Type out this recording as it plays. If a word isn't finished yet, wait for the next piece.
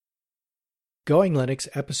Going Linux,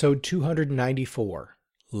 episode 294,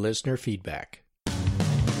 Listener Feedback.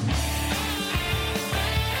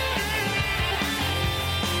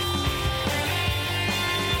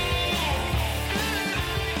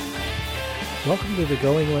 Welcome to the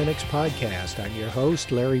Going Linux podcast. I'm your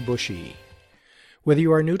host, Larry Bushy. Whether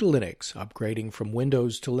you are new to Linux, upgrading from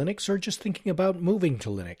Windows to Linux, or just thinking about moving to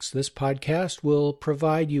Linux, this podcast will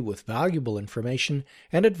provide you with valuable information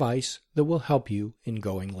and advice that will help you in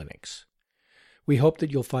Going Linux. We hope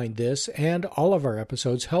that you'll find this and all of our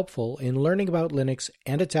episodes helpful in learning about Linux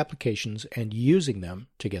and its applications and using them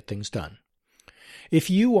to get things done. If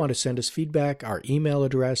you want to send us feedback, our email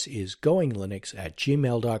address is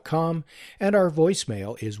goinglinux@gmail.com and our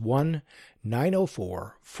voicemail is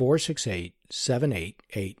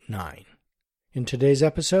 1-904-468-7889. In today's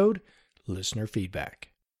episode, listener feedback.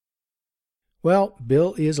 Well,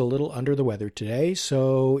 Bill is a little under the weather today,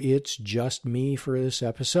 so it's just me for this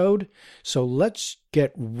episode. So let's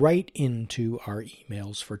get right into our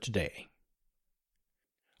emails for today.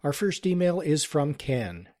 Our first email is from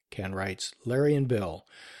Ken. Ken writes, Larry and Bill,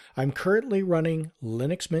 I'm currently running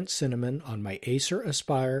Linux Mint Cinnamon on my Acer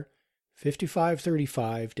Aspire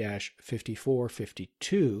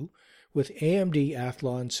 5535-5452 with AMD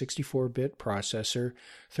Athlon 64-bit processor,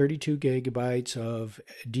 32 gigabytes of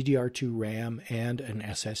DDR2 RAM, and an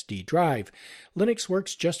SSD drive. Linux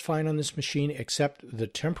works just fine on this machine except the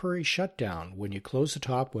temporary shutdown when you close the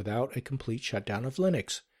top without a complete shutdown of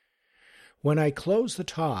Linux. When I close the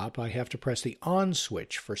top, I have to press the on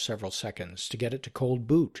switch for several seconds to get it to cold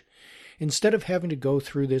boot. Instead of having to go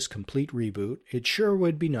through this complete reboot, it sure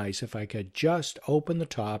would be nice if I could just open the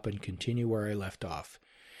top and continue where I left off.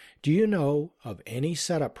 Do you know of any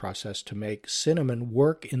setup process to make Cinnamon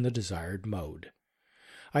work in the desired mode?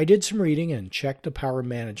 I did some reading and checked the power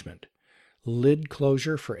management. Lid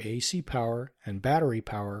closure for AC power and battery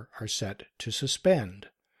power are set to suspend.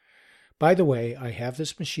 By the way, I have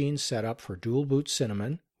this machine set up for dual boot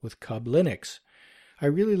Cinnamon with Cub Linux. I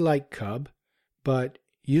really like Cub, but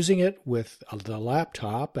using it with the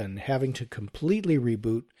laptop and having to completely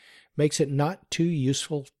reboot makes it not too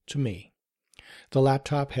useful to me. The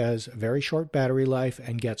laptop has very short battery life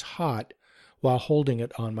and gets hot while holding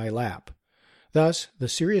it on my lap. Thus, the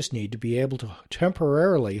serious need to be able to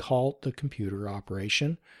temporarily halt the computer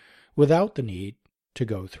operation without the need to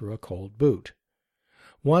go through a cold boot.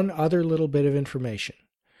 One other little bit of information.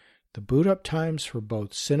 The boot up times for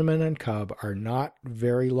both Cinnamon and Cub are not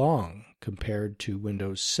very long compared to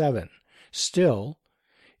Windows 7. Still,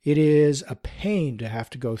 it is a pain to have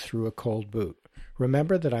to go through a cold boot.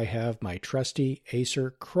 Remember that I have my trusty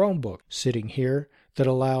Acer Chromebook sitting here that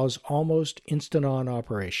allows almost instant-on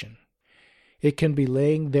operation. It can be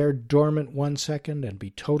laying there dormant 1 second and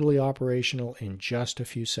be totally operational in just a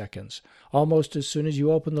few seconds, almost as soon as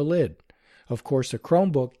you open the lid. Of course, the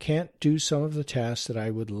Chromebook can't do some of the tasks that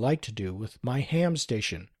I would like to do with my ham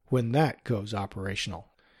station when that goes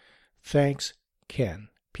operational. Thanks, Ken.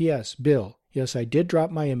 P.S. Bill, yes, I did drop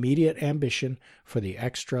my immediate ambition for the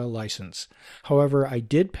extra license. However, I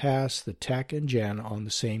did pass the Tech and Gen on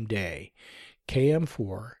the same day,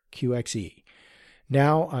 KM4 QXE.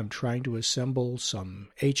 Now I'm trying to assemble some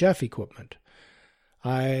HF equipment.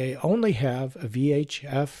 I only have a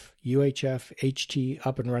VHF, UHF, HT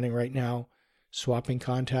up and running right now, swapping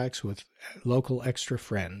contacts with local extra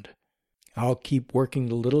friend. I'll keep working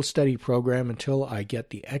the little study program until I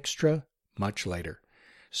get the extra much later.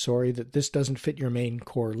 Sorry that this doesn't fit your main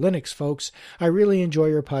core Linux, folks. I really enjoy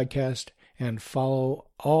your podcast and follow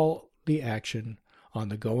all the action on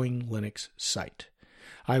the Going Linux site.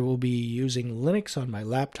 I will be using Linux on my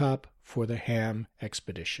laptop for the ham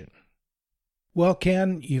expedition. Well,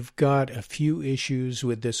 Ken, you've got a few issues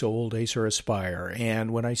with this old Acer Aspire,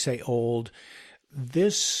 and when I say old,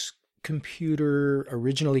 this computer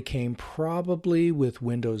originally came probably with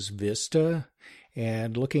Windows Vista,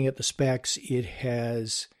 and looking at the specs, it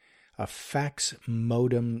has a fax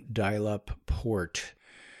modem dial-up port.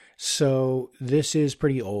 So this is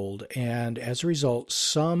pretty old, and as a result,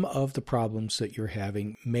 some of the problems that you're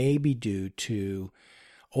having may be due to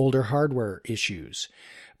older hardware issues,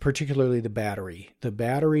 particularly the battery. The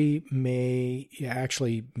battery may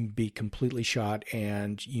actually be completely shot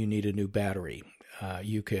and you need a new battery.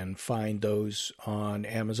 You can find those on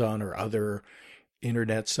Amazon or other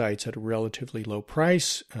internet sites at a relatively low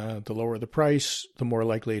price. The lower the price, the more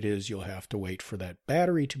likely it is you'll have to wait for that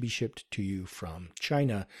battery to be shipped to you from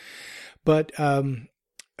China. But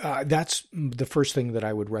that's the first thing that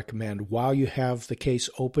I would recommend. While you have the case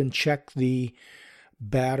open, check the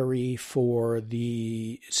battery for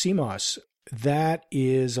the CMOS. That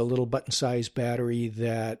is a little button-sized battery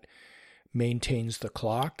that maintains the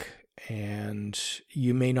clock and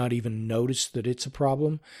you may not even notice that it's a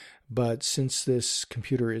problem. But since this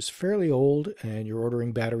computer is fairly old and you're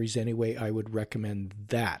ordering batteries anyway, I would recommend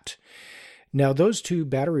that. Now, those two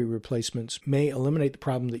battery replacements may eliminate the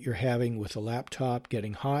problem that you're having with the laptop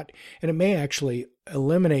getting hot, and it may actually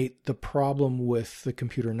eliminate the problem with the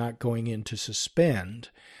computer not going into suspend.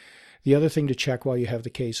 The other thing to check while you have the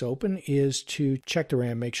case open is to check the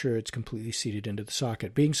RAM, make sure it's completely seated into the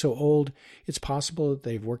socket. Being so old, it's possible that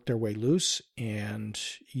they've worked their way loose, and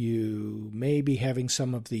you may be having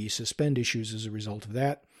some of the suspend issues as a result of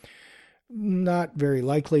that. Not very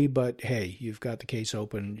likely, but hey, you've got the case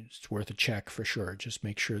open. It's worth a check for sure. Just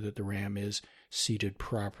make sure that the RAM is seated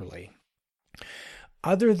properly.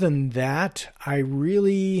 Other than that, I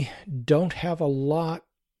really don't have a lot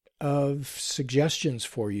of suggestions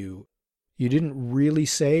for you. You didn't really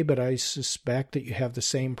say, but I suspect that you have the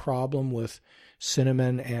same problem with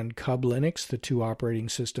Cinnamon and Cub Linux, the two operating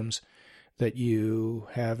systems that you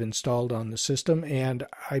have installed on the system. And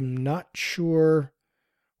I'm not sure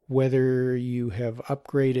whether you have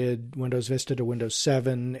upgraded Windows Vista to Windows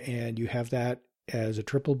 7 and you have that as a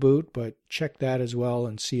triple boot, but check that as well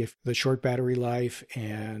and see if the short battery life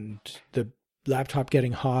and the laptop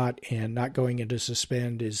getting hot and not going into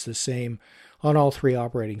suspend is the same on all three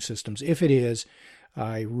operating systems. If it is,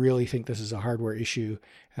 I really think this is a hardware issue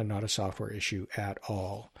and not a software issue at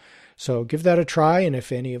all. So give that a try, and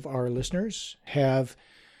if any of our listeners have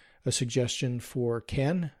a suggestion for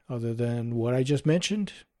Ken other than what I just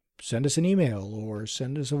mentioned, send us an email or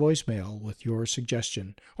send us a voicemail with your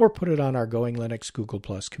suggestion, or put it on our Going Linux Google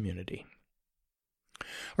Plus community.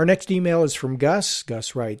 Our next email is from Gus.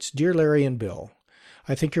 Gus writes, Dear Larry and Bill,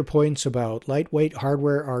 I think your points about lightweight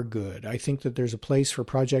hardware are good. I think that there's a place for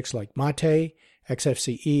projects like Mate,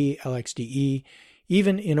 XFCE, LXDE,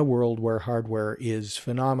 even in a world where hardware is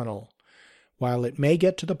phenomenal. While it may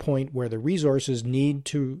get to the point where the resources needed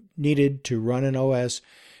to run an OS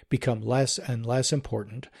become less and less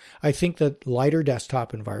important, I think that lighter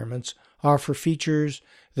desktop environments offer features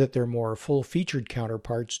that their more full-featured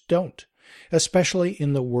counterparts don't, especially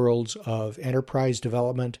in the worlds of enterprise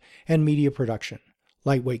development and media production.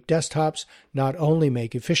 Lightweight desktops not only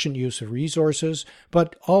make efficient use of resources,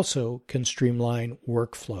 but also can streamline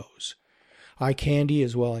workflows. iCandy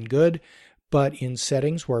is well and good, but in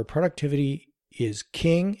settings where productivity is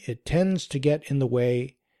king, it tends to get in the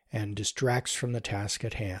way and distracts from the task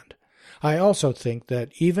at hand. I also think that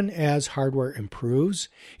even as hardware improves,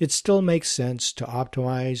 it still makes sense to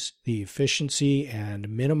optimize the efficiency and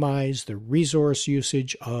minimize the resource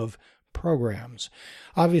usage of programs.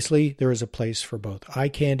 Obviously, there is a place for both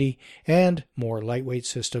iCandy and more lightweight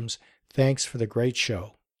systems. Thanks for the great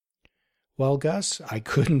show. Well, Gus, I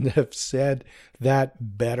couldn't have said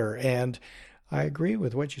that better, and I agree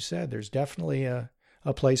with what you said. There's definitely a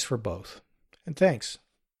place for both. And thanks.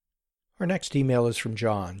 Our next email is from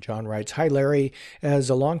John. John writes, Hi Larry, as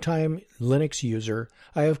a longtime Linux user,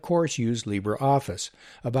 I of course use LibreOffice.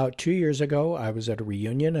 About 2 years ago, I was at a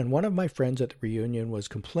reunion, and one of my friends at the reunion was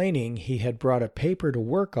complaining he had brought a paper to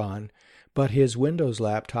work on, but his Windows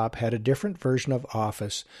laptop had a different version of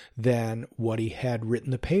Office than what he had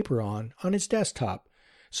written the paper on his desktop.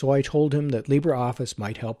 So I told him that LibreOffice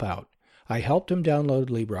might help out. I helped him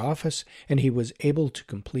download LibreOffice, and he was able to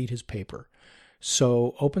complete his paper.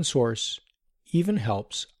 So open source even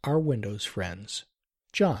helps our Windows friends.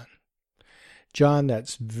 John. John,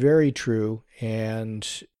 that's very true. And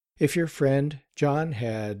if your friend, John,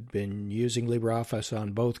 had been using LibreOffice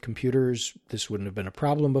on both computers, this wouldn't have been a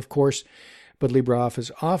problem, of course. But LibreOffice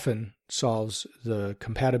often solves the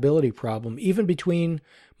compatibility problem, even between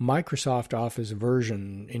Microsoft Office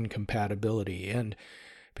version incompatibility. And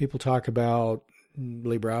people talk about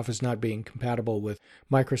LibreOffice not being compatible with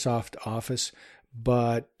Microsoft Office,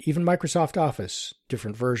 but even Microsoft Office,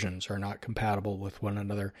 different versions are not compatible with one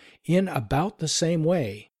another in about the same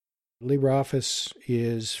way. LibreOffice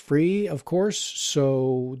is free, of course,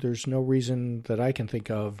 so there's no reason that I can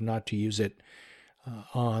think of not to use it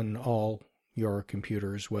on all your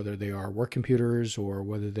computers, whether they are work computers or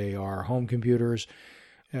whether they are home computers,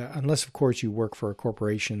 unless, of course, you work for a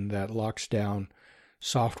corporation that locks down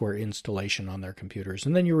software installation on their computers.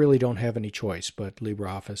 And then you really don't have any choice, but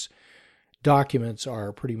LibreOffice documents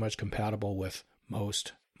are pretty much compatible with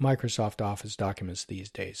most Microsoft Office documents these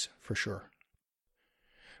days, for sure.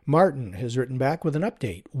 Martin has written back with an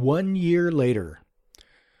update 1 year later.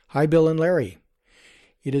 Hi, Bill and Larry.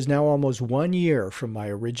 It is now almost 1 year from my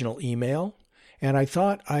original email, and I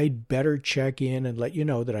thought I'd better check in and let you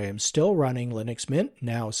know that I am still running Linux Mint,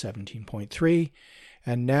 now 17.3,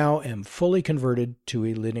 and now am fully converted to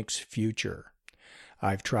a Linux Future.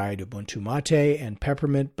 I've tried Ubuntu Mate and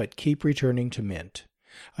Peppermint, but keep returning to Mint.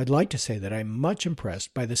 I'd like to say that I'm much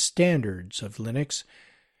impressed by the standards of Linux,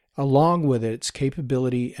 along with its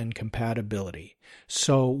capability and compatibility.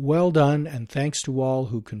 So well done, and thanks to all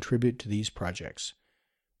who contribute to these projects.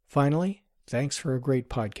 Finally, thanks for a great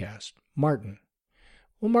podcast. Martin.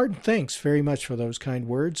 Well, Martin, thanks very much for those kind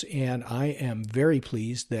words, and I am very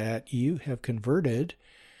pleased that you have converted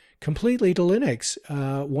completely to Linux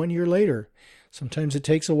 1 year later. Sometimes it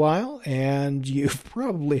takes a while, and you've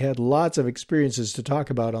probably had lots of experiences to talk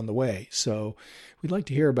about on the way, so we'd like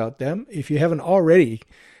to hear about them if you haven't already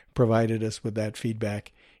provided us with that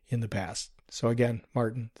feedback in the past. So again,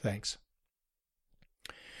 Martin, thanks.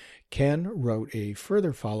 Ken wrote a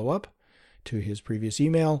further follow-up to his previous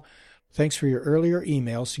email. Thanks for your earlier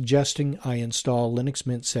email suggesting I install Linux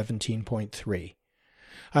Mint 17.3.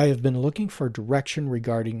 I have been looking for direction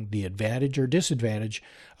regarding the advantage or disadvantage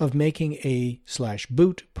of making a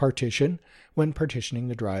 /boot partition when partitioning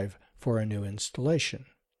the drive for a new installation.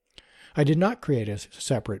 I did not create a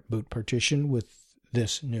separate boot partition with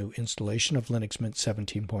this new installation of Linux Mint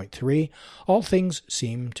 17.3. All things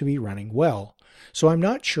seem to be running well, so I'm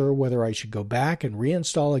not sure whether I should go back and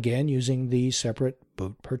reinstall again using the separate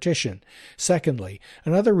boot partition. Secondly,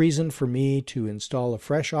 another reason for me to install a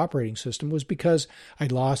fresh operating system was because I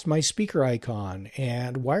lost my speaker icon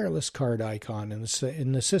and wireless card icon in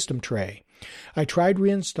the system tray. I tried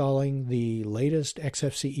reinstalling the latest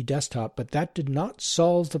XFCE desktop, but that did not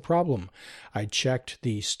solve the problem. I checked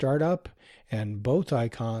the startup, and both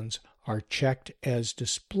icons are checked as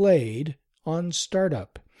displayed on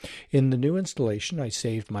startup. In the new installation, I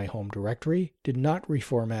saved my home directory, did not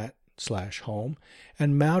reformat /home,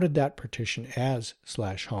 and mounted that partition as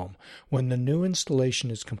 /home. When the new installation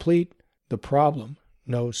is complete, the problem,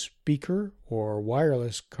 no speaker or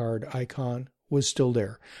wireless card icon, was still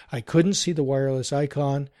there. I couldn't see the wireless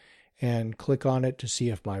icon and click on it to see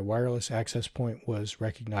if my wireless access point was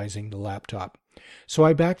recognizing the laptop. So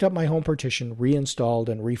I backed up my home partition, reinstalled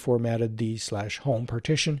and reformatted the /home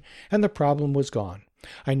partition, and the problem was gone.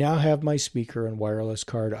 I now have my speaker and wireless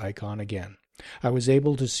card icon again. I was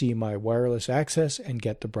able to see my wireless access and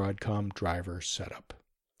get the Broadcom driver set up.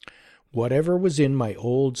 Whatever was in my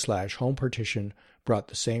old /home partition brought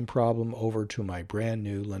the same problem over to my brand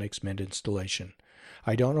new Linux Mint installation.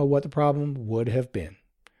 I don't know what the problem would have been.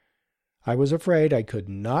 I was afraid I could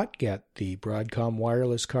not get the Broadcom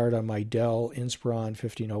wireless card on my Dell Inspiron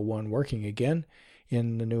 1501 working again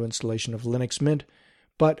in the new installation of Linux Mint,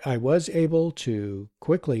 but I was able to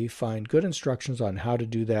quickly find good instructions on how to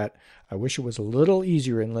do that. I wish it was a little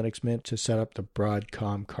easier in Linux Mint to set up the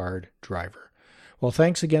Broadcom card driver. Well,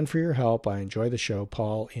 thanks again for your help. I enjoy the show.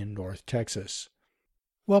 Paul in North Texas.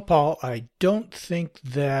 Well, Paul, I don't think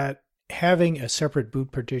that having a separate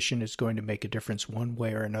boot partition is going to make a difference one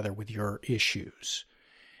way or another with your issues.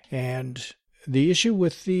 And the issue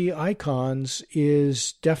with the icons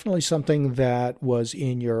is definitely something that was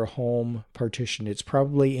in your home partition. It's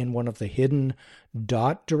probably in one of the hidden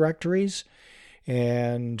dot directories.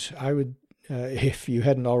 And I would, if you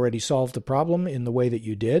hadn't already solved the problem in the way that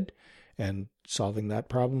you did, and solving that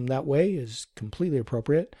problem that way is completely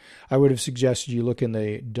appropriate, I would have suggested you look in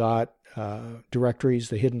the dot directories,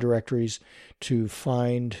 the hidden directories, to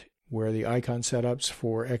find where the icon setups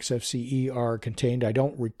for XFCE are contained. I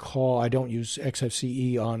don't use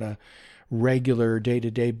XFCE on a regular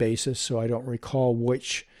day-to-day basis, so I don't recall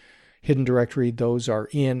which hidden directory those are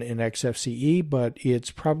in XFCE, but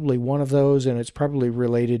it's probably one of those, and it's probably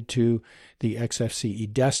related to the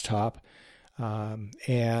XFCE desktop,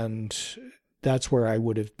 and that's where I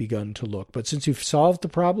would have begun to look. But since you've solved the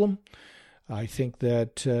problem, I think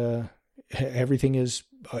that everything is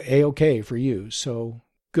A-OK for you. So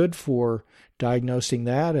good for diagnosing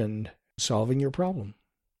that and solving your problem.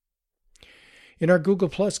 In our Google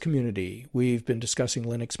Plus community, we've been discussing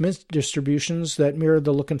Linux Mint distributions that mirror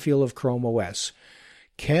the look and feel of Chrome OS.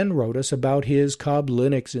 Ken wrote us about his Cub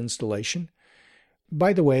Linux installation.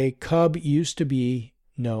 By the way, Cub used to be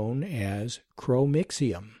known as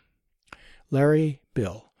Chromixium. Larry,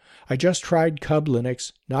 Bill. I just tried Cub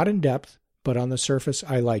Linux, not in depth, but on the surface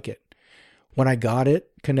I like it. When I got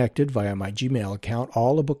it connected via my Gmail account,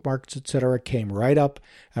 all the bookmarks, etc. came right up,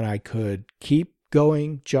 and I could keep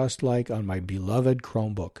going just like on my beloved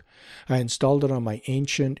Chromebook. I installed it on my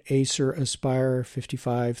ancient Acer Aspire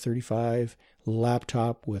 5535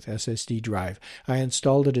 laptop with SSD drive. I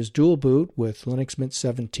installed it as dual boot with Linux Mint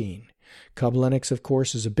 17. Cub Linux, of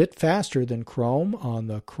course, is a bit faster than Chrome on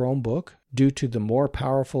the Chromebook due to the more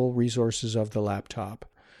powerful resources of the laptop.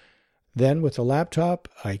 Then with the laptop,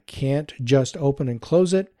 I can't just open and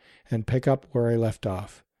close it and pick up where I left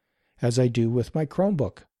off. as I do with my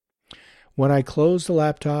Chromebook. When I close the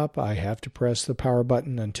laptop, I have to press the power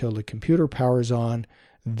button until the computer powers on,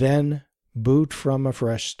 then boot from a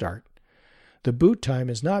fresh start. The boot time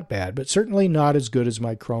is not bad, but certainly not as good as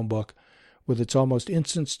my Chromebook, with its almost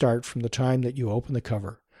instant start from the time that you open the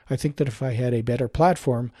cover. I think that if I had a better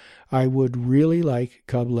platform, I would really like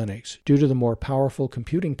Cub Linux due to the more powerful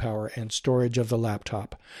computing power and storage of the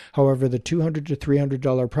laptop. However, the $200 to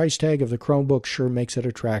 $300 price tag of the Chromebook sure makes it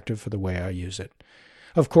attractive for the way I use it.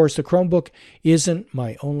 Of course, the Chromebook isn't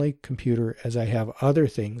my only computer, as I have other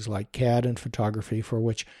things like CAD and photography for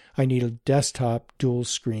which I need a desktop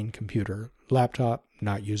dual-screen computer. Laptop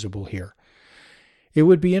not usable here. It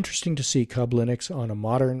would be interesting to see Cub Linux on a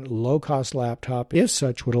modern, low-cost laptop if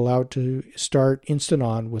such would allow it to start instant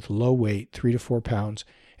on with low weight, 3 to 4 pounds,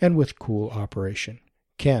 and with cool operation.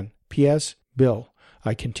 Ken, P.S. Bill,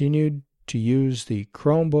 I continued to use the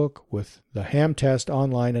Chromebook with the ham test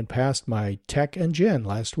online and passed my Tech and Gen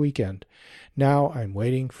last weekend. Now I'm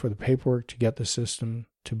waiting for the paperwork to get the system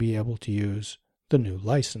to be able to use the new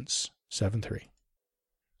license. 7.3.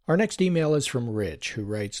 Our next email is from Rich, who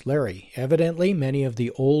writes, Larry, evidently many of the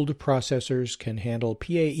old processors can handle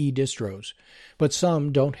PAE distros, but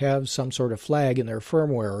some don't have some sort of flag in their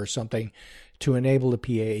firmware or something to enable the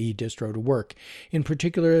PAE distro to work. In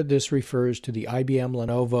particular, this refers to the IBM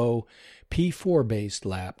Lenovo P4-based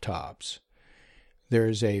laptops.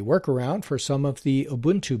 There's a workaround for some of the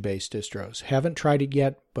Ubuntu-based distros. Haven't tried it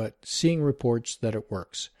yet, but seeing reports that it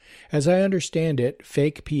works. As I understand it,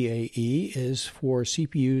 fake PAE is for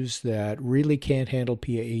CPUs that really can't handle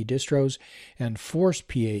PAE distros, and forced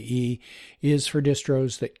PAE is for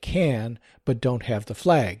distros that can, but don't have the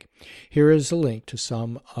flag. Here is a link to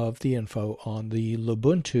some of the info on the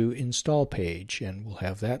Lubuntu install page, and we'll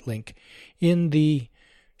have that link in the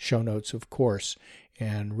show notes, of course.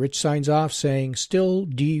 And Rich signs off saying, still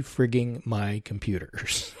defrigging my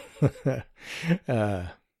computers.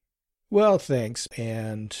 Well, thanks.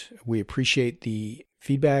 And we appreciate the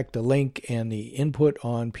feedback, the link, and the input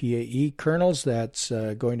on PAE kernels. That's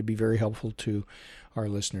going to be very helpful to our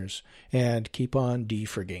listeners. And keep on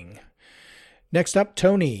defrigging. Next up,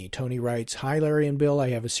 Tony. Tony writes, Hi, Larry and Bill. I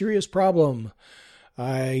have a serious problem.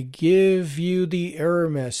 I give you the error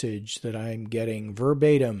message that I'm getting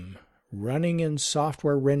verbatim. Running in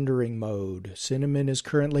software rendering mode. Cinnamon is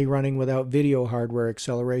currently running without video hardware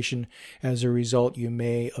acceleration. As a result, you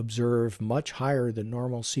may observe much higher than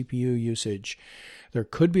normal CPU usage. There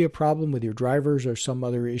could be a problem with your drivers or some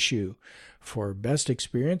other issue. For best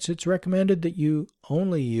experience, it's recommended that you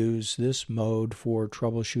only use this mode for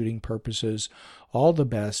troubleshooting purposes. All the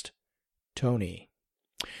best, Tony.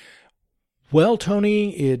 Well,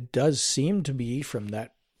 Tony, it does seem to be, from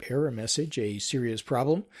that error message, a serious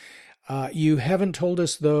problem. You haven't told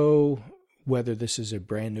us, though, whether this is a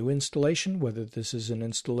brand new installation, whether this is an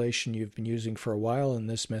installation you've been using for a while and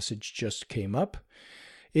this message just came up.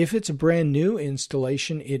 If it's a brand new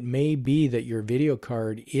installation, it may be that your video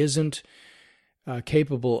card isn't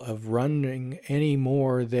capable of running any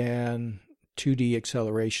more than 2D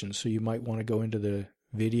acceleration. So you might want to go into the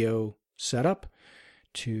video setup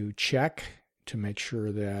to check to make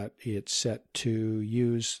sure that it's set to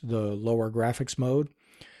use the lower graphics mode.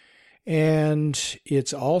 And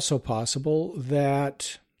it's also possible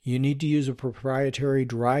that you need to use a proprietary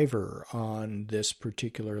driver on this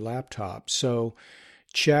particular laptop. So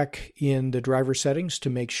check in the driver settings to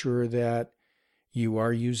make sure that you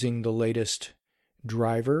are using the latest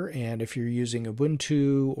driver. And if you're using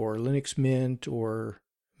Ubuntu or Linux Mint or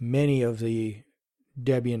many of the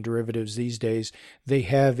Debian derivatives these days, they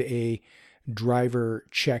have a driver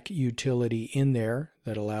check utility in there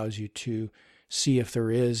that allows you to see if there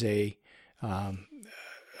is a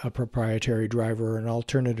proprietary driver or an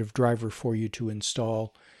alternative driver for you to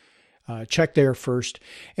install. Check there first.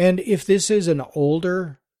 And if this is an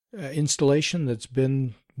older installation that's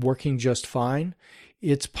been working just fine,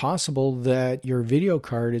 it's possible that your video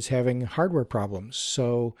card is having hardware problems.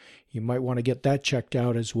 So you might want to get that checked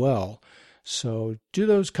out as well. So do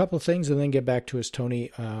those couple of things and then get back to us,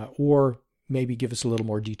 Tony, or maybe give us a little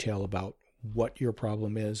more detail about what your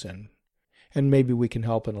problem is, and maybe we can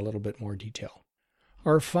help in a little bit more detail.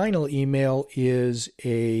 Our final email is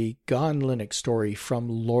a Gone Linux story from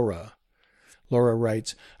Laura. Laura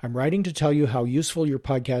writes, I'm writing to tell you how useful your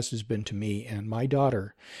podcast has been to me and my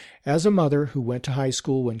daughter. As a mother who went to high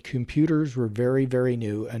school when computers were very, very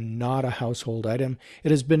new and not a household item,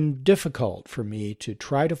 it has been difficult for me to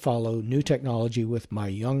try to follow new technology with my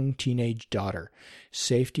young teenage daughter.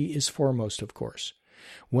 Safety is foremost, of course.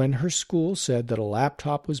 When her school said that a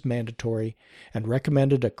laptop was mandatory and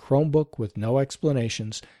recommended a Chromebook with no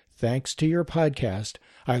explanations, thanks to your podcast,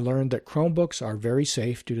 I learned that Chromebooks are very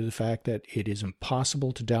safe due to the fact that it is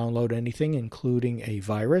impossible to download anything, including a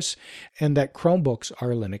virus, and that Chromebooks are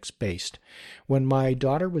Linux-based. When my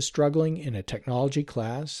daughter was struggling in a technology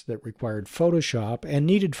class that required Photoshop and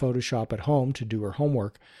needed Photoshop at home to do her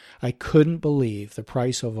homework, I couldn't believe the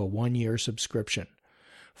price of a 1-year subscription.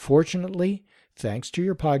 Fortunately, thanks to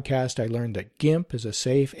your podcast, I learned that GIMP is a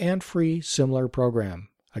safe and free similar program.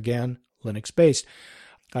 Again, Linux-based.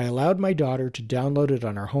 I allowed my daughter to download it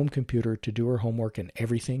on our home computer to do her homework, and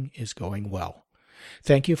everything is going well.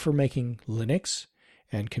 Thank you for making Linux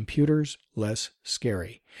and computers less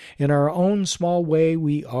scary. In our own small way,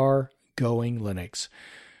 we are going Linux.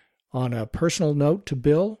 On a personal note to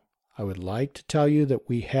Bill, I would like to tell you that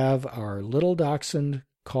we have our little dachshund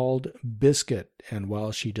called Biscuit, and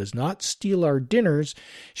while she does not steal our dinners,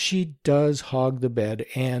 she does hog the bed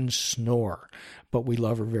and snore. But we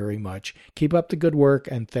love her very much. Keep up the good work,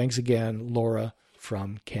 and thanks again, Laura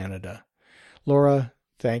from Canada. Laura,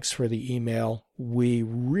 thanks for the email. We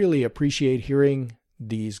really appreciate hearing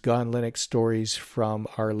these Gone Linux stories from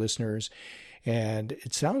our listeners, and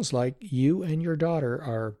it sounds like you and your daughter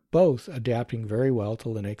are both adapting very well to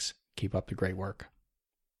Linux. Keep up the great work.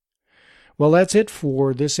 Well, that's it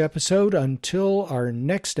for this episode. Until our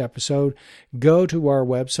next episode, go to our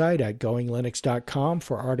website at goinglinux.com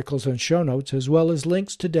for articles and show notes, as well as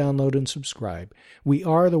links to download and subscribe. We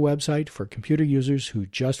are the website for computer users who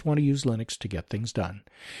just want to use Linux to get things done.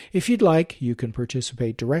 If you'd like, you can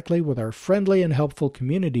participate directly with our friendly and helpful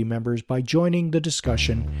community members by joining the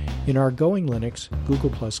discussion in our Going Linux Google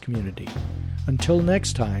Plus community. Until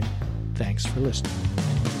next time, thanks for listening.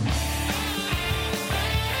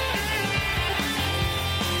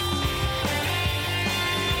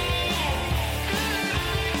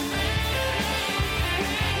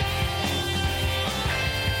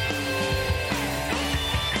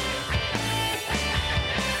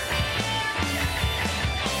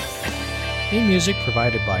 Theme music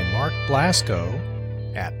provided by Mark Blasco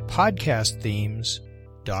at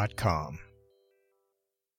podcastthemes.com.